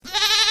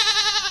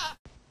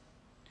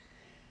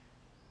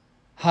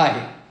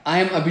Hi, I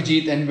am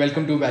Abhijit and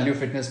welcome to Value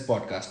Fitness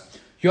Podcast.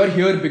 You're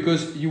here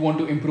because you want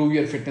to improve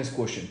your fitness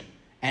quotient.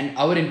 And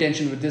our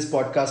intention with this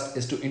podcast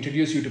is to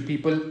introduce you to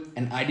people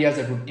and ideas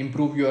that would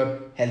improve your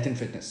health and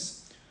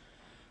fitness.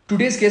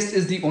 Today's guest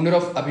is the owner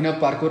of Abhinav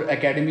Parkour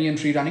Academy and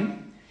Free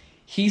Running.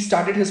 He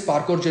started his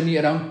parkour journey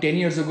around 10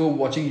 years ago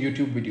watching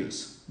YouTube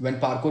videos when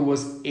parkour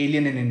was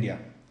alien in India.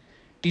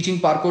 Teaching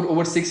parkour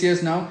over 6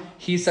 years now,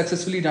 he is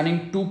successfully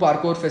running two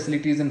parkour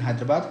facilities in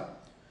Hyderabad.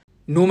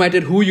 No matter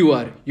who you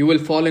are, you will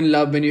fall in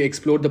love when you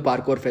explore the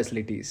parkour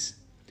facilities.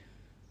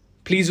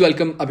 Please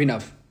welcome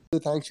Abhinav.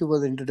 Thank you for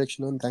the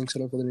introduction and thanks a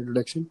lot for the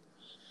introduction.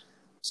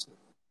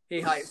 Hey,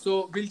 hi.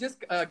 So we'll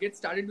just get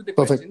started with the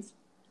Perfect. questions.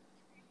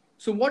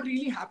 So what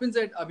really happens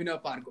at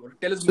Abhinav Parkour?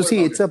 Tell us So more see,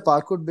 about it's it. a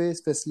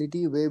parkour-based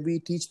facility where we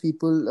teach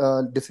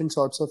people different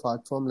sorts of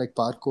art form like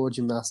parkour,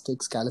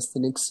 gymnastics,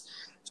 calisthenics.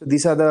 So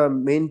these are the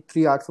main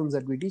three art forms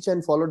that we teach,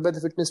 and followed by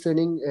the fitness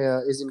training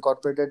is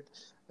incorporated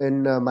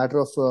in a matter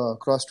of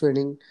cross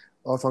training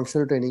or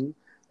functional training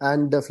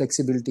and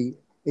flexibility,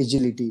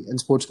 agility, and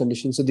sports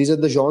conditions. So these are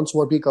the genres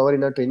what we cover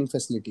in our training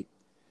facility.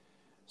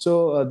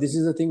 So this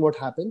is the thing what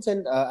happens,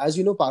 and as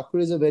you know, parkour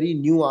is a very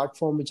new art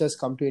form which has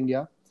come to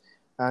India,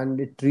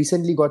 and it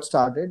recently got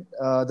started.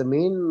 The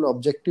main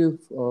objective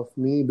of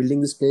me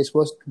building this place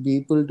was to be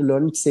able to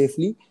learn it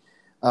safely.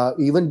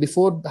 Even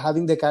before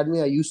having the academy,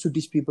 I used to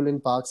teach people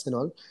in parks and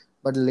all.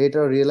 But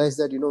later I realized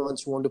that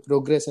once you want to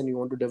progress and you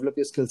want to develop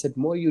your skill set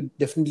more, you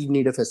definitely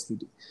need a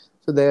facility.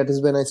 So that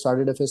is when I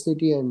started a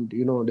facility and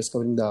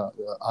discovering the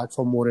art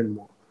form more and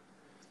more.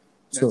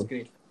 That's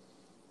great.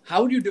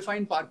 How would you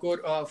define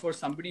parkour for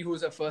somebody who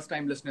is a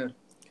first-time listener?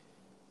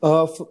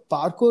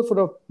 Parkour for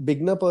a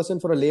beginner person,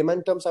 for a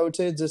layman terms, I would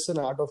say it's just an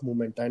art of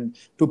movement. And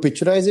to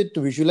picturize it, to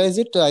visualize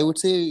it, I would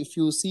say if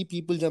you see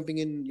people jumping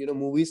in,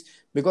 movies,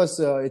 because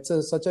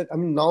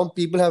now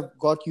people have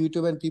got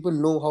YouTube and people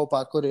know how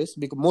parkour is.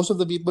 Because most of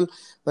the people,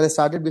 when I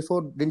started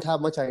before, didn't have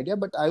much idea.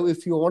 But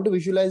if you want to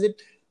visualize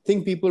it,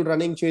 think people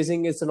running,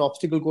 chasing, it's an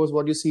obstacle course,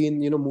 what you see in,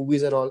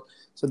 movies and all.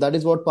 So that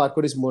is what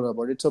parkour is more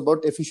about. It's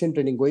about efficient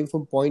training, going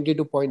from point A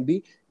to point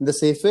B in the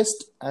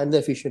safest and the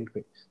efficient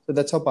way. So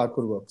that's how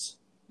parkour works.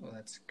 Oh,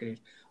 that's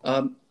great.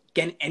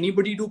 Can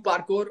anybody do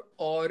parkour,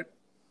 or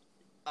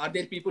are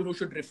there people who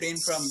should refrain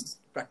from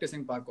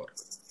practicing parkour?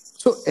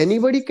 So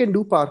anybody can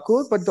do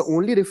parkour, but the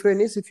only refrain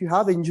is if you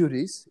have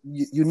injuries,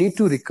 you need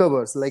to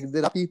recover. So like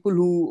there are people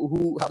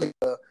who have,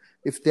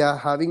 if they are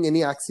having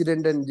any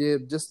accident and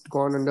they've just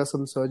gone under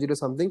some surgery or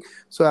something,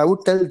 so I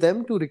would tell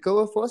them to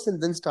recover first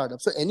and then start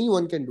up. So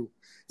anyone can do.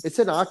 It's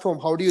an art form.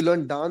 How do you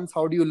learn dance?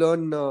 How do you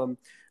learn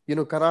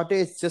karate?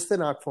 Is just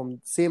an art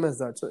form, same as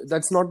that. So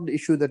that's not the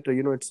issue that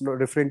it's not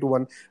referring to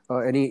one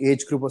any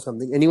age group or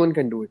something. Anyone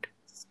can do it.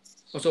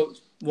 So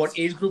what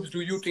age groups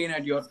do you train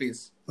at your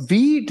place?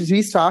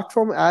 We start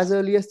from as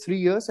early as 3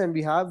 years, and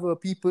we have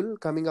people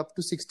coming up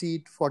to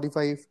 60,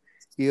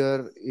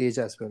 45-year age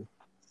as well.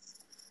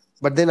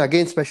 But then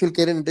again, special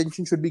care and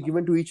attention should be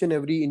given to each and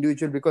every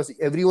individual because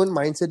everyone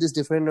mindset is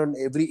different on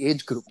every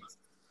age group.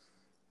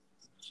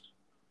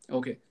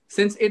 Okay.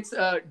 Since it's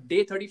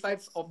day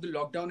 35 of the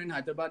lockdown in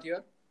Hyderabad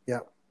here, yeah.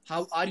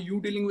 How are you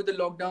dealing with the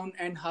lockdown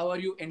and how are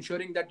you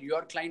ensuring that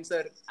your clients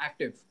are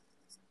active?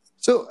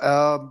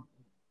 So,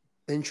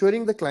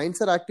 ensuring the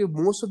clients are active,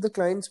 most of the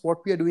clients,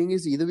 what we are doing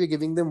is either we are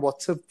giving them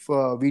WhatsApp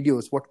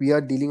videos, what we are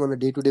dealing on a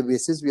day-to-day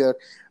basis. We are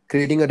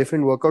creating a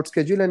different workout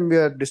schedule and we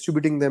are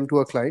distributing them to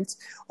our clients,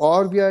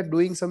 or we are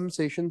doing some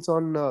sessions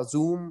on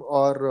Zoom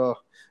or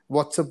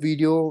WhatsApp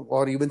video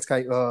or even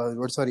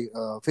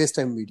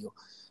FaceTime video.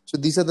 So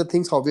these are the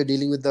things how we are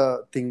dealing with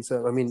the things.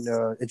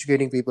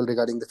 Educating people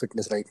regarding the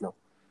fitness right now.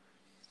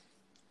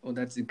 Oh,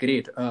 that's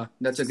great.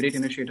 That's a great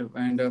initiative.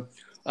 And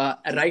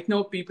right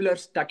now, people are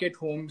stuck at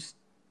homes.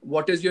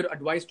 What is your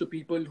advice to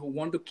people who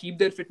want to keep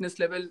their fitness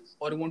level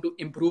or want to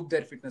improve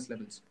their fitness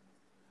levels?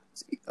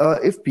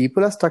 If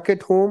people are stuck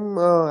at home,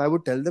 I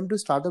would tell them to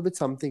start up with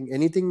something,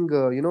 anything,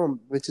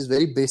 which is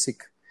very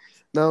basic.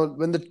 Now,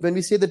 when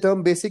we say the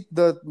term basic,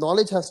 the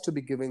knowledge has to be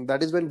given.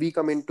 That is when we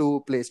come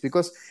into place.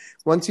 Because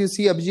once you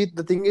see, Abhijit,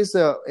 the thing is,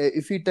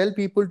 if we tell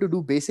people to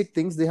do basic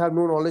things, they have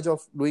no knowledge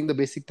of doing the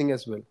basic thing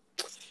as well.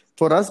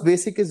 For us,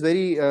 basic is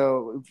very,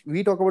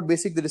 we talk about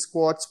basic, there is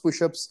squats,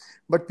 push-ups,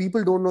 but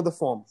people don't know the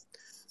form.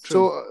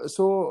 True.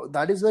 So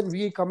that is when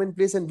we come in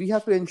place and we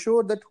have to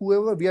ensure that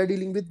whoever we are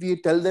dealing with, we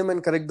tell them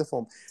and correct the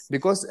form.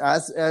 Because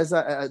as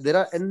there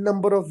are n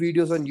number of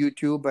videos on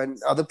YouTube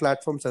and other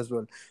platforms as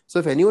well. So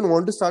if anyone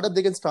want to start up,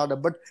 they can start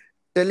up, but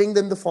telling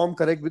them the form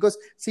correct. Because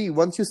see,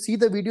 once you see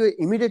the video,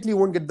 immediately you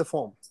won't get the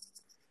form.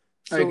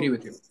 I agree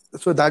with you.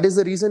 So that is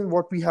the reason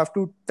what we have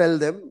to tell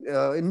them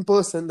in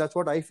person. That's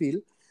what I feel.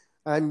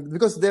 And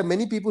because there are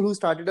many people who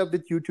started up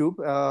with YouTube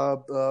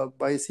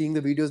by seeing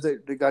the videos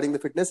regarding the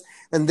fitness,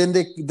 and then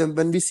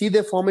when we see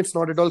their form, it's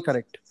not at all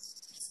correct.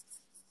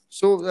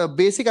 So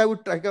basic, I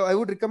would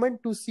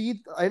recommend to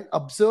see and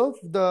observe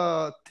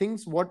the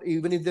things. What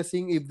even if they're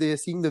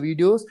seeing the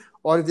videos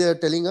or if they're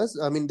telling us,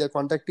 they're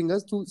contacting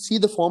us to see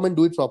the form and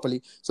do it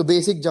properly. So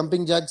basic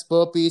jumping jacks,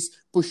 burpees,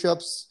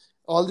 push-ups,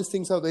 all these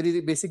things are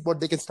very basic what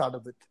they can start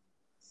up with.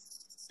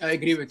 I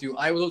agree with you.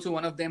 I was also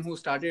one of them who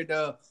started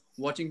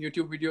watching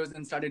YouTube videos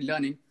and started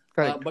learning.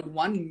 Correct. But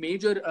one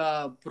major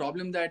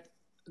problem that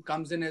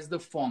comes in is the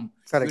form.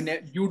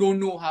 Correct. You don't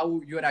know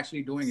how you're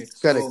actually doing it.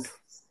 Correct. So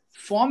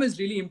form is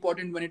really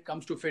important when it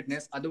comes to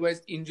fitness.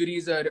 Otherwise,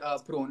 injuries are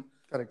prone.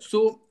 Correct.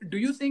 So do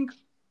you think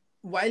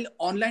while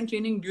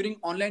during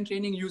online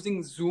training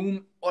using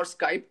Zoom or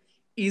Skype,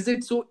 is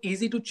it so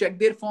easy to check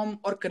their form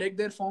or correct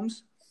their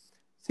forms?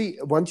 See,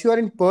 once you are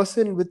in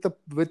person with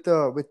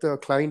the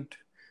client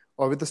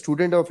or with a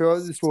student of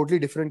yours, it's totally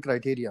different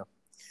criteria.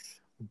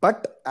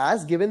 But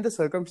as given the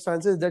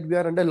circumstances that we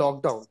are under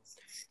lockdown,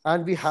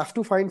 and we have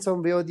to find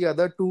some way or the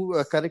other to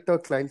correct our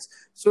clients,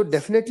 so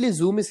definitely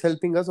Zoom is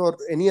helping us, or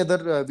any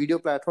other video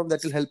platform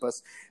that will help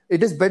us.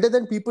 It is better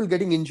than people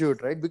getting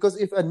injured, right? Because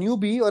if a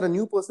newbie or a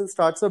new person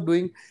starts up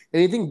doing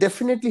anything,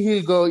 definitely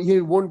he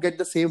won't get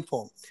the same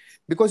form,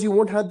 because you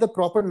won't have the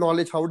proper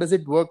knowledge. How does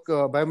it work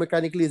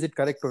biomechanically? Is it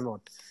correct or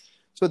not?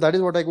 So that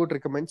is what I would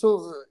recommend.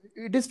 So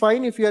it is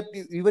fine if you are,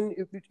 even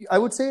if, I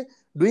would say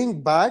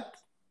doing bad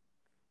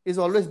is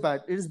always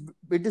bad.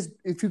 It is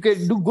if you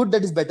can do good,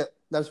 that is better.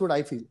 That's what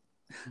I feel.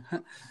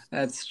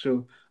 That's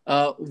true.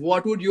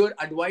 What would your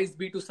advice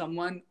be to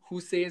someone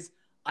who says,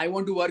 I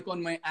want to work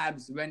on my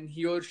abs, when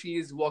he or she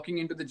is walking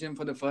into the gym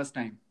for the first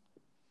time?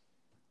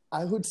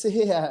 I would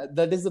say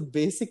that is the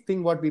basic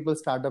thing what people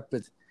start up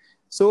with.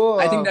 So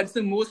I think that's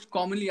the most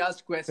commonly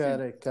asked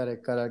question.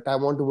 Correct. I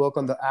want to work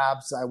on the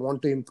abs. I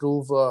want to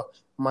improve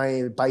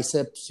my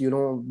biceps.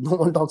 No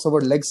one talks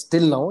about legs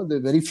till now. There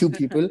are very few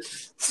people.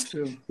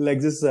 True.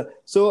 Legs is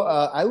so.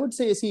 I would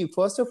say, see,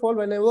 first of all,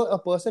 whenever a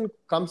person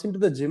comes into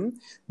the gym,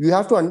 you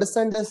have to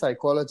understand their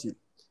psychology,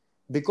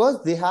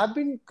 because they have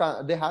been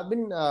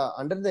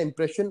under the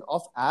impression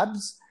of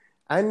abs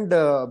and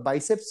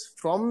biceps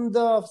from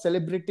the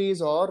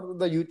celebrities or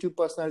the YouTube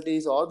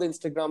personalities or the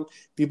Instagram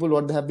people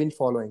what they have been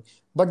following.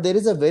 But there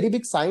is a very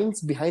big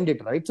science behind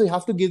it, right? So you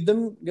have to give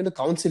them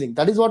counseling.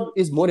 That is what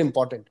is more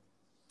important.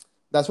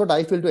 That's what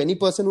I feel to any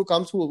person who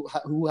comes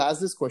who has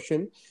this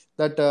question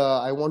that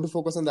I want to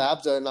focus on the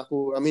abs.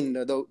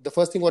 The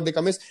first thing what they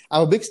come is, I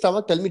have a big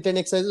stomach. Tell me 10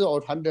 exercises or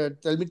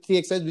 100. Tell me 3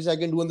 exercises which I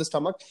can do on the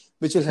stomach,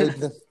 which will help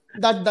them.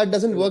 That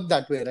doesn't work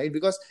that way, right?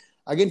 Because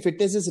again,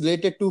 fitness is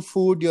related to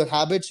food, your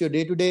habits, your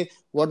day to day,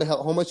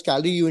 how much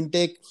calorie you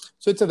intake.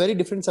 So it's a very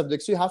different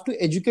subject. So you have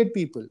to educate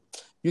people.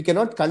 You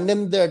cannot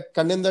condemn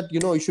that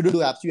you shouldn't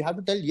do abs. You have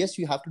to tell, yes,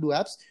 you have to do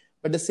abs.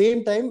 But at the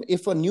same time,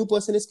 if a new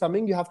person is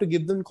coming, you have to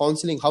give them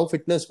counseling, how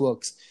fitness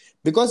works.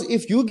 Because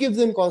if you give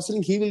them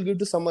counseling, he will give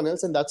to someone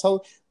else. And that's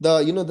how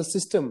the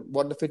system,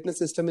 what the fitness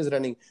system is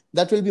running,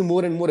 that will be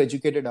more and more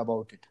educated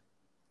about it.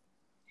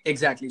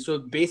 Exactly. So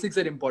basics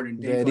are important.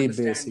 Very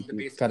basic.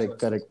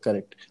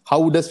 Correct.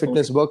 How does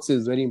fitness works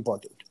is very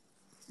important.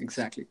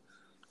 Exactly.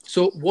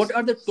 So what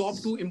are the top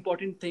 2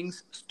 important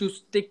things to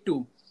stick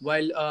to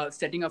while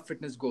setting up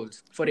fitness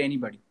goals for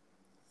anybody?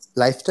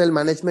 Lifestyle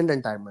management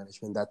and time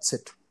management. That's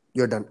it.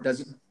 You're done.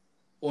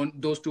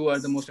 Those 2 are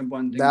the most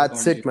important things.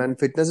 That's it, man.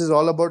 Fitness is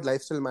all about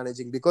lifestyle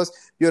managing, because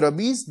you're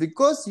obese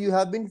because you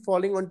have been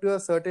falling onto a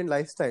certain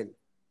lifestyle.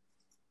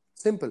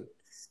 Simple.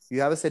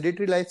 You have a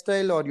sedentary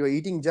lifestyle or you're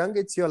eating junk.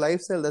 It's your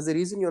lifestyle. That's the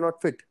reason you're not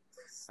fit.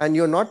 And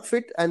you're not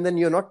fit, and then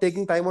you're not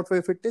taking time out for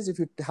your fitness. If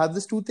you have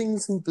these 2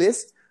 things in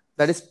place,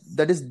 that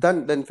is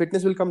done, then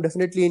fitness will come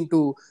definitely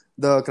into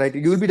the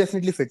criteria. You will be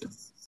definitely fit.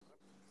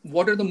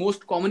 What are the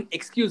most common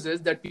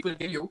excuses that people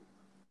give you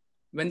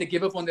when they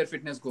give up on their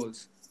fitness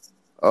goals?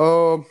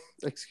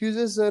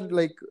 Excuses are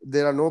like,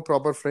 there are no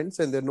proper friends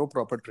and there are no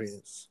proper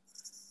trainers.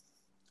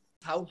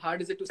 How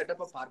hard is it to set up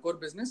a parkour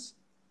business?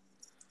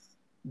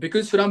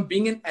 Because from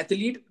being an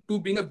athlete to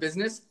being a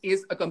business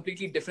is a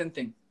completely different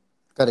thing.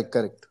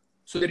 Correct.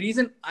 So the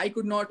reason I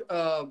could not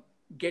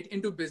get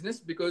into business,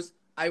 because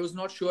I was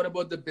not sure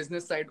about the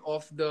business side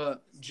of the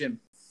gym.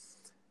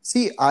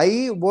 See,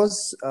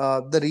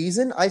 the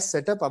reason I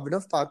set up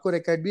Abhinav Parkour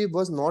Academy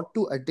was not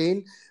to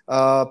attain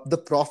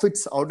the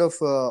profits out of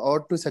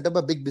or to set up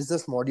a big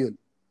business module.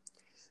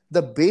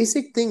 The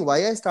basic thing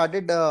why I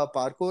started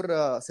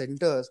parkour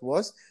centers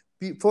was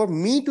for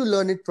me to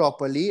learn it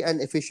properly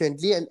and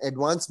efficiently and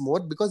advance more,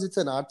 because it's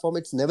an art form.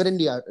 It's never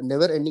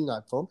ending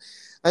art form.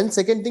 And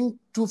second thing,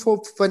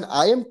 when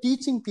I am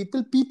teaching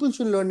people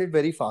should learn it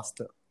very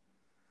faster.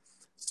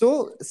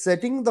 So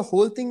setting the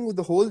whole thing with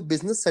the whole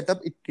business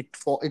setup,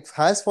 it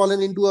has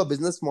fallen into a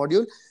business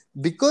module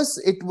because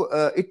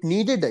it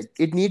needed it.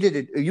 It needed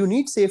it. You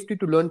need safety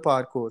to learn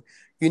parkour.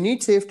 You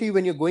need safety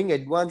when you're going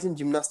advanced in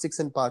gymnastics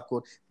and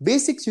parkour.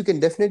 Basics you can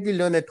definitely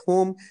learn at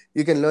home.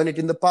 You can learn it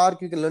in the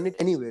park. You can learn it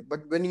anywhere.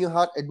 But when you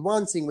are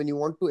advancing, when you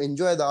want to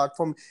enjoy the art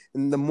form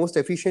in the most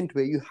efficient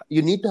way,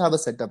 you need to have a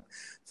setup.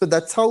 So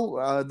that's how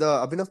the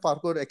Abhinav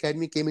Parkour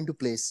Academy came into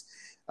place.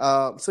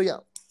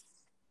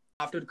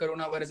 After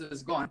coronavirus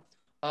is gone,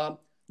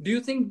 do you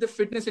think the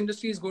fitness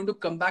industry is going to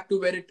come back to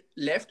where it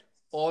left?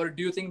 Or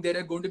do you think there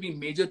are going to be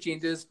major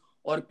changes,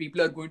 or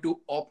people are going to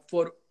opt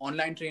for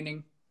online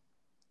training?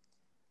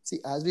 See,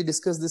 as we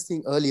discussed this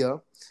thing earlier,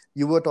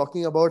 you were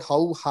talking about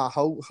how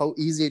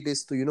easy it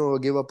is to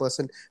give a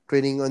person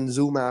training on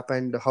Zoom app,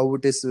 and how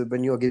it is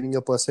when you are giving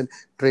a person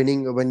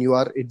training when you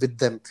are with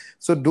them.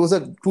 So those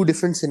are two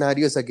different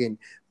scenarios again.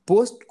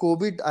 Post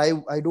COVID,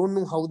 I don't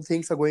know how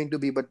things are going to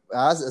be, but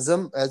as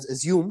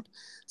assumed,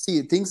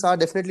 see, things are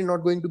definitely not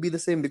going to be the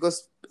same,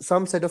 because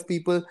some set of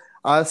people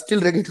are still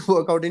ready to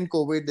work out in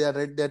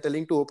COVID. They're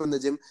telling to open the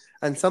gym,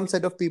 and some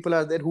set of people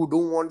are there who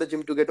don't want the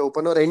gym to get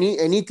open, or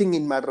anything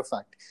in matter of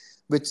fact,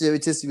 which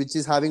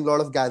is having a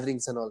lot of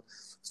gatherings and all.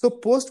 So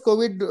post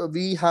COVID,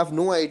 we have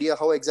no idea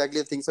how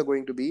exactly things are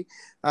going to be.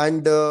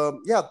 And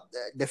yeah,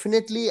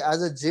 definitely,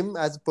 as a gym,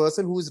 as a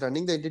person who is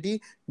running the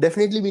entity,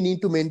 definitely we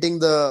need to maintain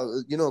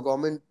the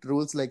government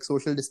rules like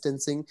social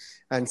distancing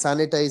and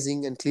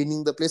sanitizing and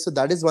cleaning the place. So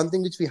that is one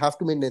thing which we have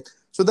to maintain,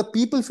 so the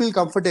people feel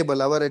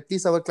comfortable, at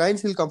least our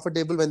clients feel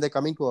comfortable when they're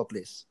coming to our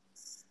place.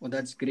 Well,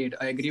 that's great.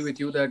 I agree with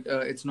you that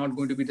it's not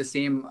going to be the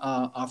same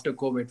after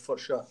COVID for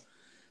sure.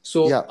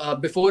 So Yeah,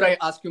 before I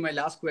ask you my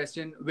last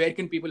question, where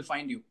can people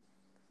find you?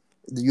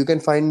 you can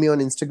find me on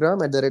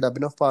Instagram at the red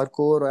Abhinav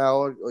Parkour,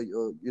 or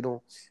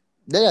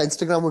yeah,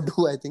 Instagram would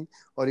do, I think,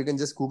 or you can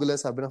just Google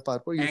us Abhinav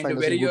Parkour. You'll And find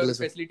us where are on Google your as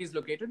well. facilities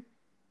located?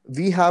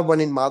 We have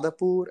one in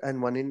Madhapur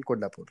and one in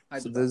Kodapur. So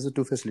Hyderabad. there's a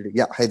two facility.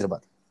 Yeah,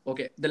 Hyderabad.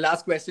 Okay. The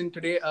last question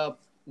today.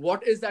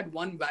 What is that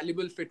one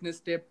valuable fitness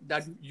tip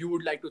that you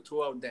would like to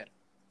throw out there?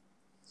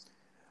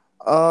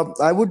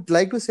 I would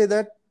like to say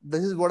that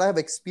this is what I have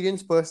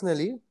experienced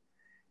personally.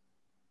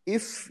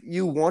 If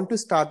you want to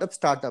start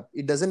up.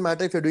 It doesn't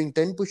matter if you're doing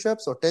 10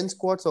 push-ups or 10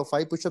 squats or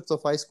 5 push-ups or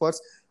 5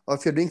 squats, or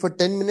if you're doing for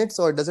 10 minutes,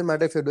 or it doesn't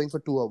matter if you're doing for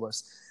 2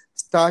 hours.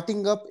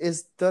 Starting up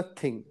is the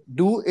thing.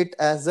 Do it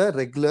as a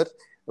regular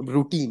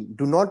routine.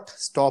 Do not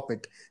stop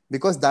it,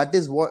 because that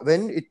is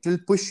when it will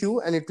push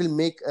you, and it will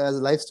make a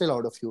lifestyle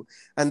out of you.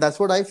 And that's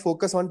what I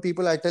focus on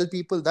people. I tell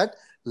people that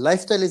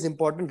lifestyle is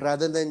important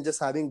rather than just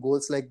having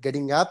goals like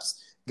getting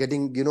abs,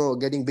 getting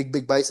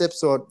big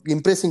biceps, or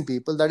impressing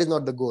people. That is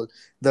not the goal.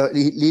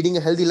 Leading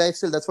a healthy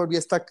lifestyle, that's what we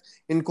are stuck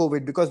in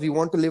COVID, because we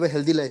want to live a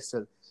healthy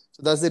lifestyle.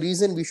 So that's the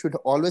reason we should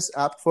always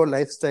opt for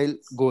lifestyle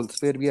goals,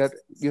 where we are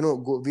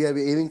we are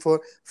aiming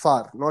for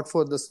far, not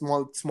for the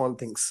small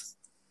things.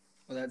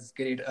 Well, that's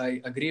great. I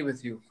agree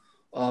with you.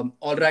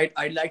 All right.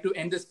 I'd like to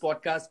end this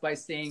podcast by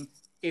saying,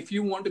 if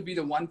you want to be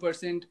the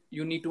 1%,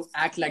 you need to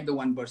act like the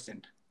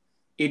 1%.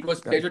 It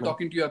was Correct, pleasure man.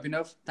 talking to you,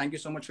 Abhinav. Thank you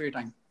so much for your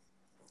time.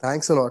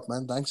 Thanks a lot,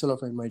 man. Thanks a lot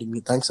for inviting me.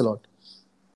 Thanks a lot.